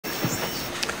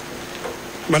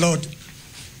My Lord,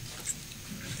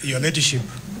 Your Ladyship,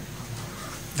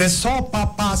 the sole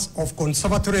purpose of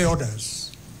conservatory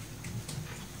orders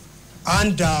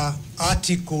under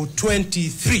Article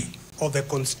 23 of the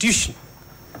Constitution,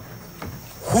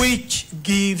 which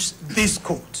gives this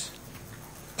court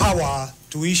power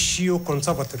to issue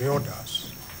conservatory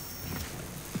orders,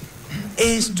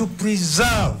 is to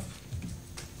preserve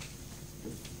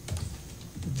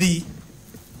the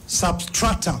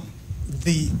substratum,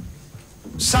 the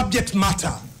subject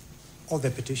matter of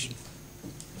the petition.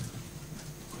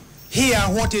 Here,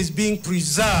 what is being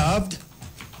preserved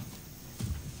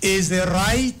is the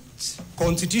right,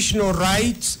 constitutional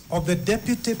rights of the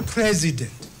Deputy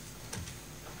President,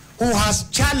 who has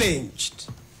challenged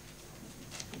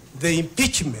the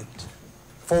impeachment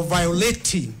for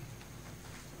violating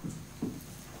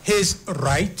his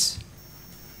rights,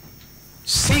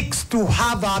 seeks to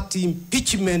have that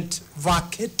impeachment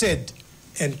vacated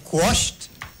and quashed.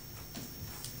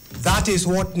 That is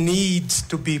what needs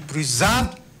to be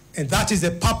preserved, and that is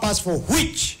the purpose for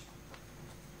which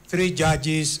 3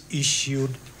 judges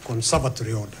issued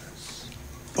conservatory orders,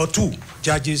 or 2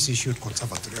 judges issued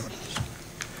conservatory orders.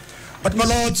 But, my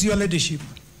lords, Your Ladyship,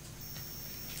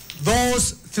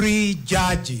 those 3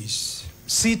 judges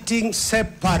sitting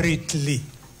separately,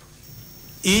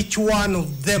 each one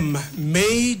of them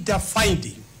made a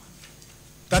finding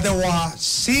that there were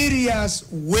serious,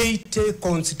 weighty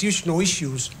constitutional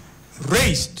issues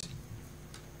raised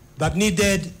that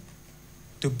needed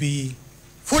to be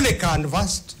fully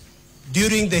canvassed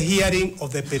during the hearing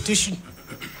of the petition,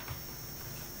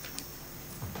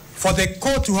 for the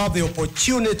court to have the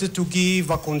opportunity to give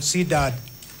a considered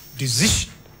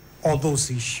decision on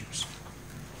those issues,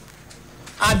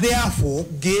 and therefore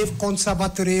gave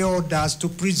conservatory orders to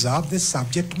preserve the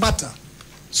subject matter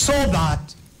so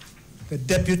that the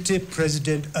Deputy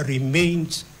President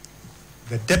remains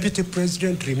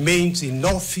in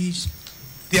office.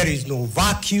 There is no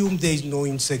vacuum, there is no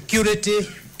insecurity.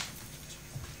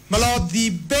 My Lord, the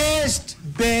best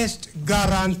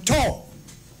guarantor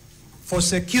for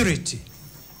security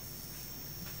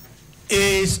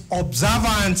is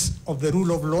observance of the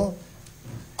rule of law,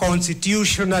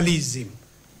 constitutionalism,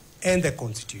 and the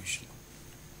Constitution.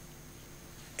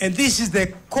 And this is the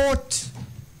court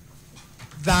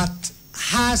that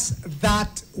has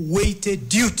that weighted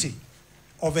duty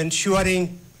of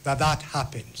ensuring that that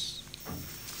happens.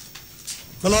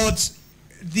 My lords,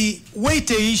 the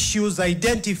weighty issues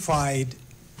identified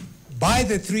by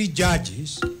the 3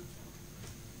 judges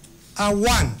are: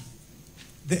 1,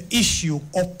 the issue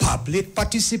of public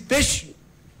participation.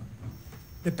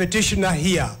 The petitioner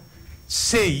here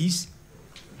says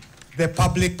the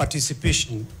public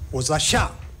participation was a sham.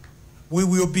 We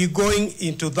will be going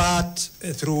into that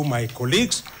through my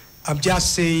colleagues. I'm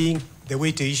just saying the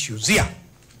weighty issues here.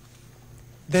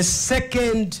 The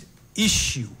second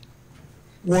issue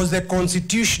was the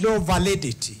constitutional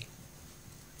validity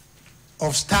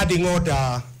of Standing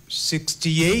Order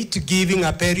 68, giving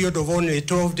a period of only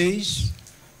 12 days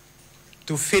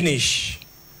to finish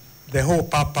the whole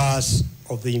purpose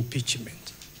of the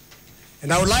impeachment.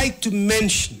 And I would like to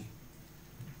mention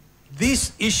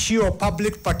this issue of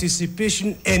public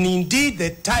participation, and indeed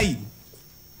the time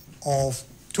of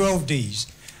 12 days,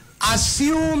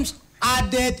 assumes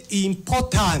added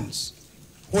importance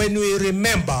when we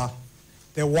remember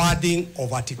the wording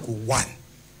of Article 1.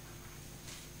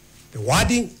 The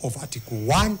wording of Article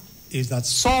 1 is that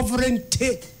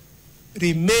sovereignty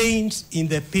remains in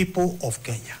the people of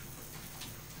Kenya.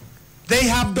 They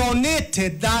have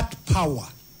donated that power,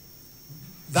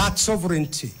 that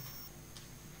sovereignty,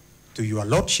 to your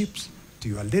lordships, to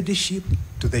your ladyship,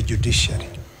 to the judiciary.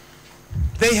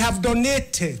 They have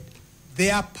donated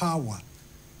their power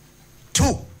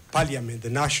to Parliament, the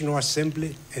National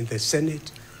Assembly, and the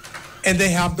Senate, and they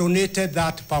have donated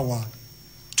that power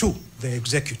to the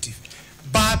executive.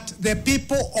 But the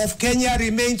people of Kenya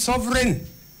remain sovereign.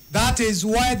 That is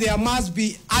why there must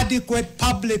be adequate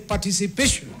public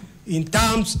participation in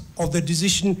terms of the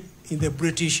decision in the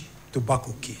British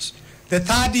tobacco case. The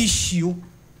third issue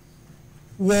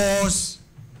was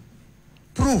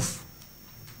proof,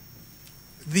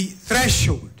 the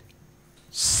threshold,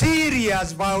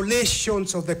 serious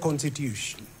violations of the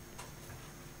Constitution,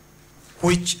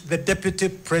 which the Deputy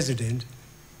President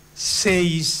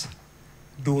says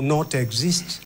do not exist